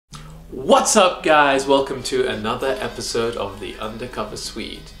What's up guys, welcome to another episode of the Undercover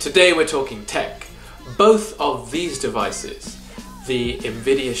Swede. Today we're talking tech. Both of these devices, the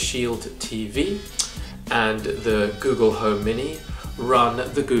Nvidia Shield TV and the Google Home Mini, run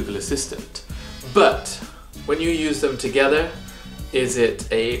the Google Assistant. But when you use them together, is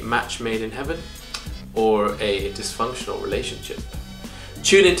it a match made in heaven or a dysfunctional relationship?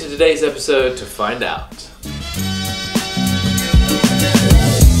 Tune into today's episode to find out.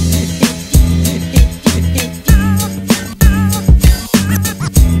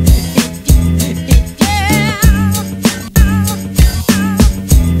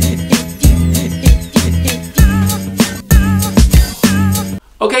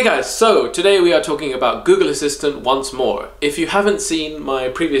 Okay guys, so today we are talking about Google Assistant once more. If you haven't seen my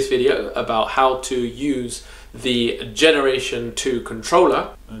previous video about how to use the Generation 2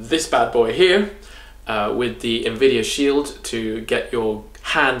 controller, this bad boy here, with the Nvidia Shield to get your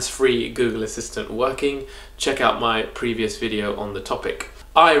hands-free Google Assistant working, check out my previous video on the topic.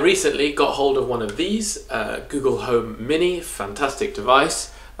 I recently got hold of one of these, Google Home Mini, fantastic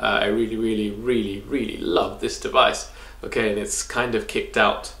device. I really love this device. Okay, and it's kind of kicked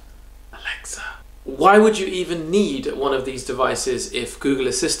out Alexa. Why would you even need one of these devices if Google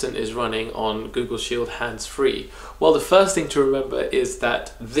Assistant is running on Google Shield hands-free? Well, the first thing to remember is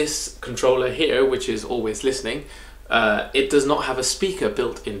that this controller here, which is always listening, it does not have a speaker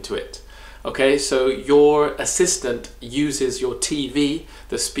built into it. Okay, so your assistant uses your TV,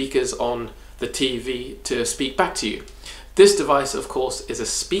 the speakers on the TV, to speak back to you. This device, of course, is a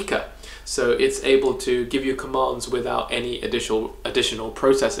speaker. So it's able to give you commands without any additional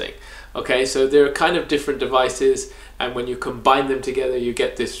processing. Okay, so they're kind of different devices, and when you combine them together, you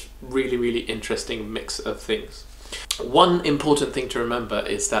get this really interesting mix of things. One important thing to remember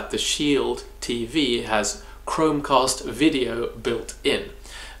is that the Shield TV has Chromecast video built in.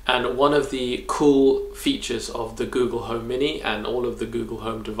 And one of the cool features of the Google Home Mini and all of the Google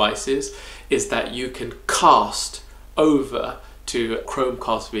Home devices is that you can cast over to a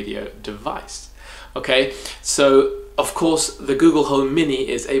Chromecast video device. Okay, so of course the Google Home Mini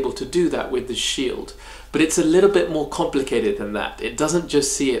is able to do that with the Shield, but it's a little bit more complicated than that. It doesn't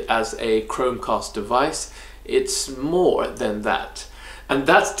just see it as a Chromecast device, it's more than that. And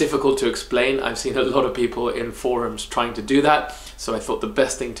that's difficult to explain. I've seen a lot of people in forums trying to do that, so I thought the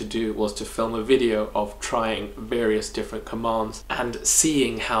best thing to do was to film a video of trying various different commands and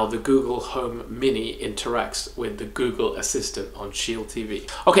seeing how the Google Home Mini interacts with the Google Assistant on Shield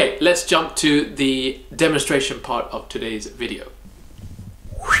TV. Okay, let's jump to the demonstration part of today's video.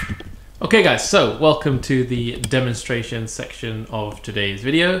 Okay guys, so welcome to the demonstration section of today's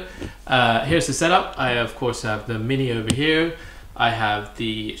video. Here's the setup. I of course have the Mini over here. I have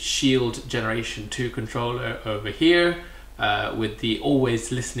the Shield Generation 2 controller over here with the always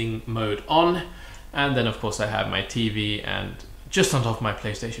listening mode on, and then of course I have my TV, and just on top of my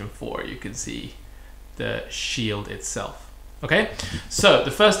PlayStation 4 you can see the Shield itself. Okay, so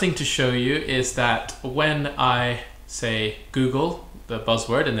the first thing to show you is that when I say Google, the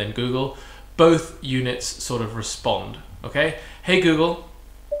buzzword, and then Google, both units sort of respond. Okay, hey Google,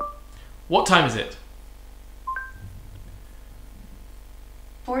 what time is it?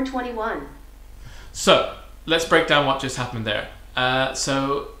 4:21. So let's break down what just happened there.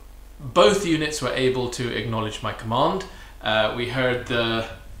 So both units were able to acknowledge my command. We heard the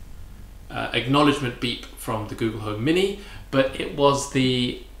acknowledgement beep from the Google Home Mini, but it was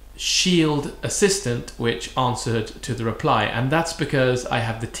the Shield Assistant which answered to the reply, and that's because I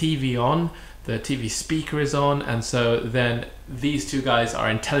have the TV on, the TV speaker is on, and so then these two guys are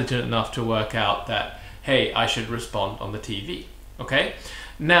intelligent enough to work out that, hey, I should respond on the TV. Okay,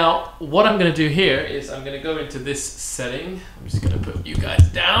 now what I'm going to do here is I'm going to go into this setting. I'm just going to put you guys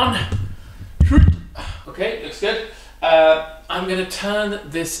down. Okay, looks good. I'm going to turn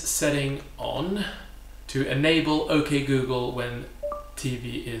this setting on to enable OK Google when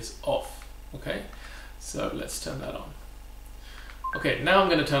TV is off. Okay, so let's turn that on. Okay, now I'm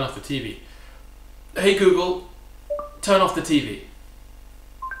going to turn off the TV. Hey Google, turn off the TV.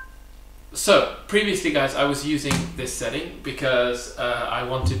 So previously guys, I was using this setting because I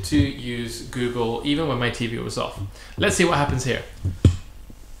wanted to use Google even when my TV was off. Let's see what happens here.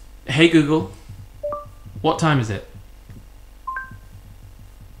 Hey Google, what time is it?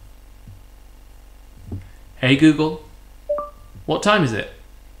 Hey Google, what time is it?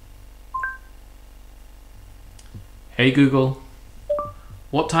 Hey Google,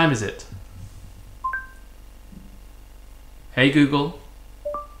 what time is it? Hey Google,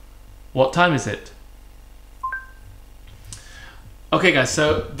 what time is it? Okay guys,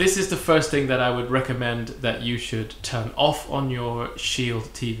 so this is the first thing that I would recommend that you should turn off on your Shield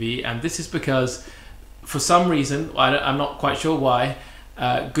TV, and this is because for some reason, I'm not quite sure why,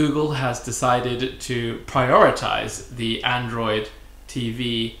 Google has decided to prioritize the Android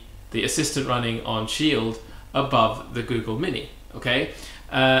TV, the assistant running on Shield, above the Google Mini, okay?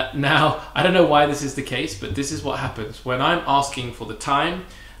 Now, I don't know why this is the case, but this is what happens. When I'm asking for the time,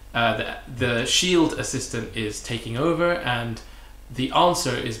 the Shield assistant is taking over and the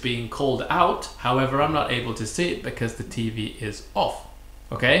answer is being called out. However, I'm not able to see it because the TV is off,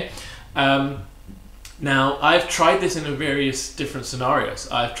 okay? Now, I've tried this in various different scenarios.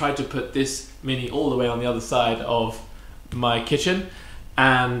 I've tried to put this Mini all the way on the other side of my kitchen,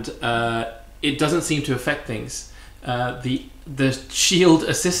 and it doesn't seem to affect things. The Shield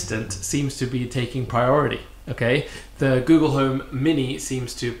assistant seems to be taking priority, okay? The Google Home Mini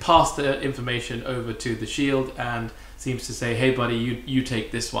seems to pass the information over to the Shield and seems to say, hey buddy, you take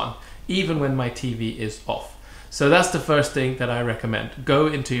this one, even when my TV is off. So that's the first thing that I recommend. Go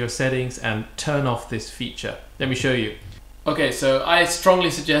into your settings and turn off this feature. Let me show you. Okay, so I strongly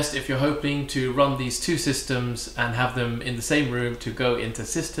suggest, if you're hoping to run these two systems and have them in the same room, to go into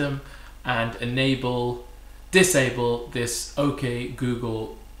System and disable this OK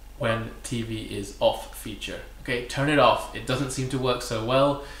Google when TV is off feature. Okay, turn it off. It doesn't seem to work so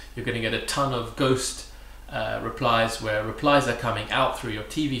well. You're going to get a ton of ghost replies where replies are coming out through your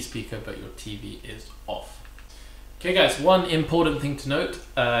TV speaker, but your TV is off. Okay guys, one important thing to note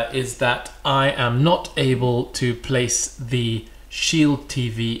is that I am not able to place the Shield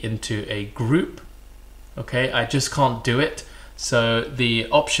TV into a group. Okay, I just can't do it. So the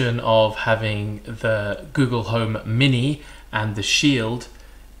option of having the Google Home Mini and the Shield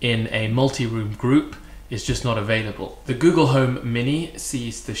in a multi-room group is just not available. The Google Home Mini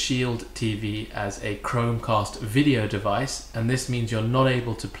sees the Shield TV as a Chromecast video device, and this means you're not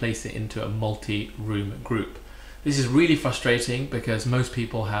able to place it into a multi-room group. This is really frustrating because most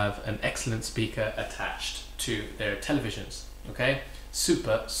people have an excellent speaker attached to their televisions, okay?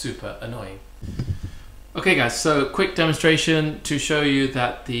 Super, super annoying. Okay guys, so quick demonstration to show you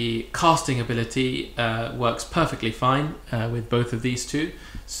that the casting ability works perfectly fine with both of these two.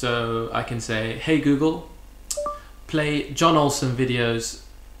 So I can say, hey Google, play John Olsen videos.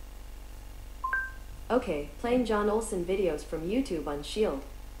 Okay, playing John Olsen videos from YouTube on Shield.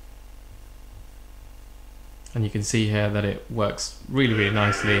 And you can see here that it works really, really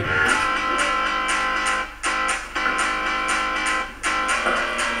nicely.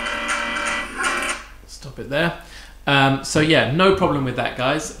 Stop it there. So yeah, no problem with that,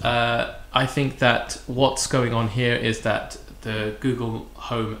 guys. I think that what's going on here is that the Google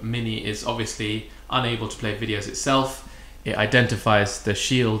Home Mini is obviously unable to play videos itself. It identifies the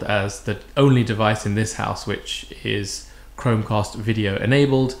Shield as the only device in this house which is Chromecast video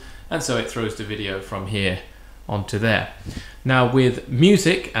enabled, and so it throws the video from here onto there. Now with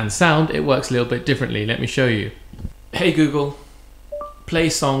music and sound, it works a little bit differently. Let me show you. Hey Google, play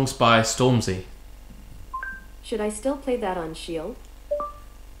songs by Stormzy. Should I still play that on Shield?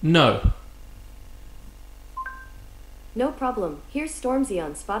 No. No problem. Here's Stormzy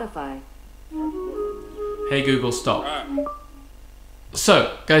on Spotify. Hey Google, stop.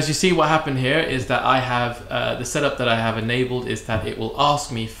 So guys, you see what happened here is that I have the setup that I have enabled is that it will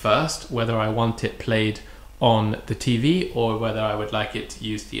ask me first whether I want it played on the TV or whether I would like it to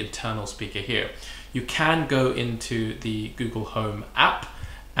use the internal speaker here. You can go into the Google Home app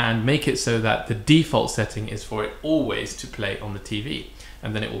and make it so that the default setting is for it always to play on the TV,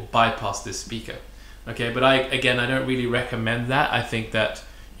 and then it will bypass this speaker. Okay, but I don't really recommend that. I think that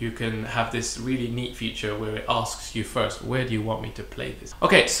you can have this really neat feature where it asks you first, where do you want me to play this?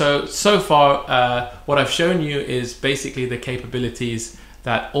 Okay, so far what I've shown you is basically the capabilities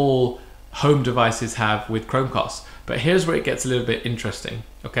that all home devices have with Chromecast. But here's where it gets a little bit interesting,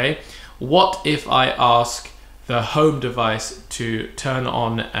 okay? What if I ask the home device to turn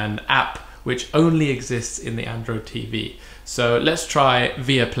on an app which only exists in the Android TV? So let's try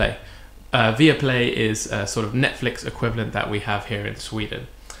Viaplay. Viaplay is a sort of Netflix equivalent that we have here in Sweden.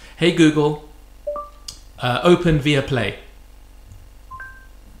 Hey Google, open Viaplay.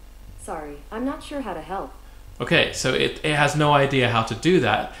 Sorry, I'm not sure how to help. Okay, so it has no idea how to do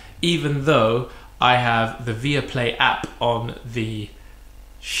that, even though I have the Viaplay app on the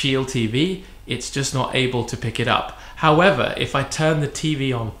Shield TV. It's just not able to pick it up. However, if I turn the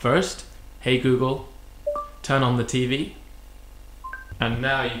TV on first, hey Google, turn on the TV. And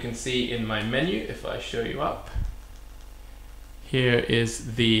now you can see in my menu, if I show you up, here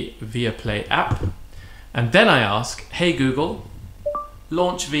is the Viaplay app. And then I ask, hey Google,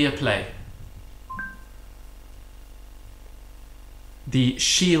 launch Viaplay. the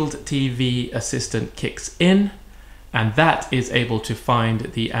Shield TV assistant kicks in, and that is able to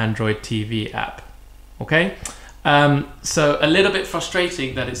find the Android TV app. Okay, so a little bit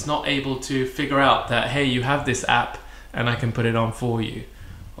frustrating that it's not able to figure out that, hey, you have this app and I can put it on for you.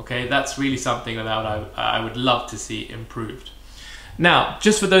 Okay, that's really something that I would love to see improved. Now,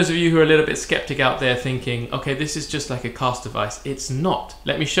 just for those of you who are a little bit skeptic out there thinking, okay, this is just like a cast device. It's not.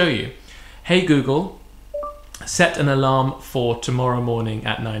 Let me show you. Hey Google, set an alarm for tomorrow morning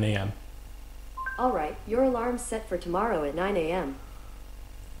at 9 a.m. Alright, your alarm's set for tomorrow at 9 a.m.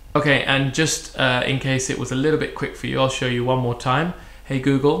 Okay, and just in case it was a little bit quick for you, I'll show you one more time. Hey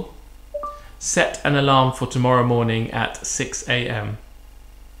Google, set an alarm for tomorrow morning at 6 a.m.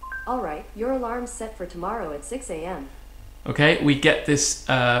 Alright, your alarm's set for tomorrow at 6 a.m. Okay, we get this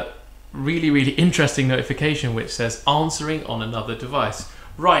really interesting notification which says answering on another device.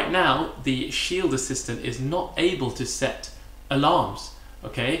 Right now, the Shield Assistant is not able to set alarms.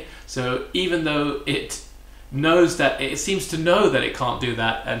 Okay, so even though it knows that, it seems to know that it can't do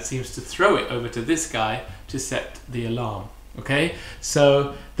that and seems to throw it over to this guy to set the alarm. Okay,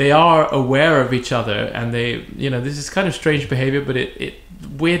 so they are aware of each other, and they, you know, this is kind of strange behavior, but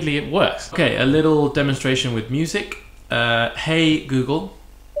weirdly it works. Okay, a little demonstration with music. Hey Google,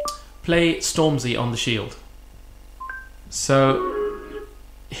 play Stormzy on the Shield. So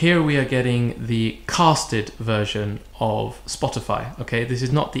here we are getting the casted version of Spotify. Okay, this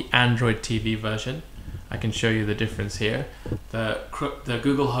is not the Android TV version. I can show you the difference here. The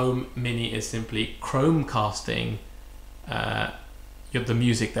Google Home Mini is simply Chromecasting the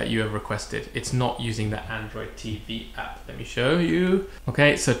music that you have requested. It's not using the Android TV app. Let me show you.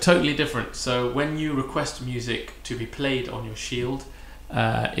 Okay, so totally different. So when you request music to be played on your Shield,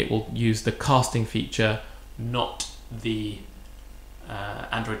 it will use the casting feature, not the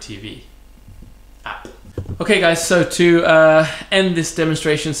Android TV app. Okay guys, so to end this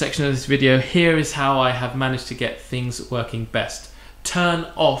demonstration section of this video, here is how I have managed to get things working best. Turn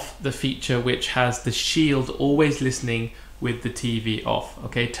off the feature which has the Shield always listening with the TV off.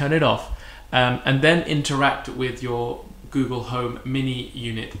 Okay, turn it off, and then interact with your Google Home Mini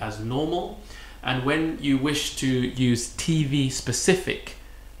unit as normal. And when you wish to use TV specific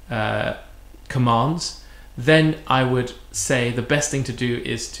commands, then I would say the best thing to do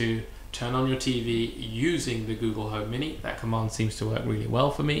is to turn on your TV using the Google Home Mini. That command seems to work really well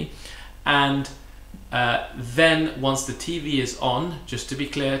for me. And then once the TV is on, just to be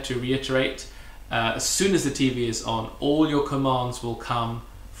clear, to reiterate, as soon as the TV is on, all your commands will come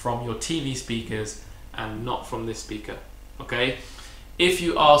from your TV speakers and not from this speaker. Okay? If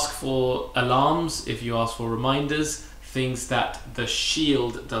you ask for alarms, if you ask for reminders, things that the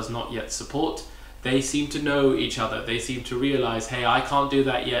Shield does not yet support, they seem to know each other. They seem to realize, hey, I can't do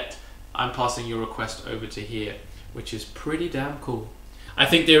that yet. I'm passing your request over to here, which is pretty damn cool. I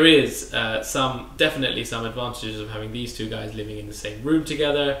think there is definitely some advantages of having these two guys living in the same room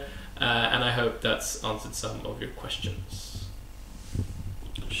together, and I hope that's answered some of your questions.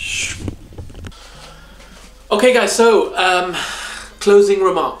 Okay guys, so closing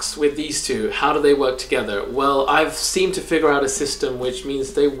remarks with these two. How do they work together? Well, I've seemed to figure out a system which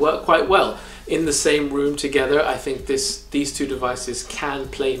means they work quite well in the same room together. I think these two devices can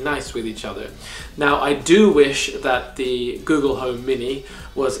play nice with each other. Now, I do wish that the Google Home Mini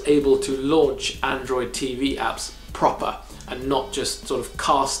was able to launch Android TV apps proper and not just sort of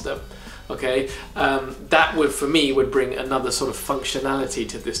cast them. Okay, that would, for me, would bring another sort of functionality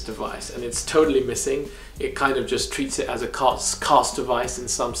to this device, and it's totally missing. It kind of just treats it as a cast device in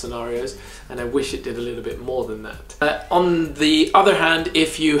some scenarios, and I wish it did a little bit more than that. On the other hand,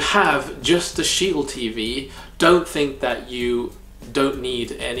 if you have just the Shield TV, don't think that you don't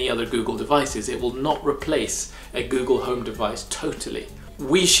need any other Google devices. It will not replace a Google Home device totally.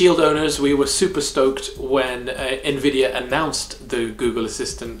 We Shield owners, we were super stoked when NVIDIA announced the Google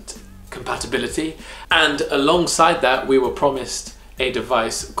Assistant compatibility, and alongside that we were promised a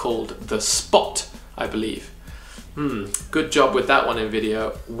device called the Spot, I believe. Good job with that one,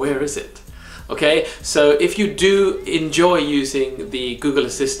 NVIDIA. Where is it? Okay, so if you do enjoy using the Google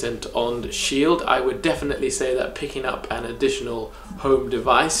Assistant on Shield, I would definitely say that picking up an additional home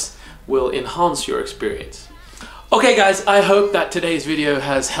device will enhance your experience. Okay guys, I hope that today's video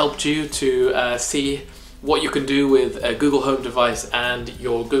has helped you to see what you can do with a Google Home device and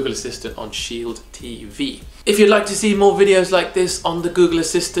your Google Assistant on Shield TV. If you'd like to see more videos like this on the Google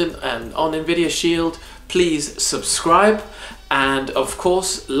Assistant and on NVIDIA Shield, please subscribe, and of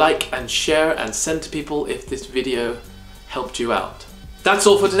course like and share and send to people if this video helped you out. That's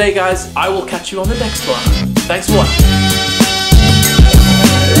all for today guys. I will catch you on the next one. Thanks for watching.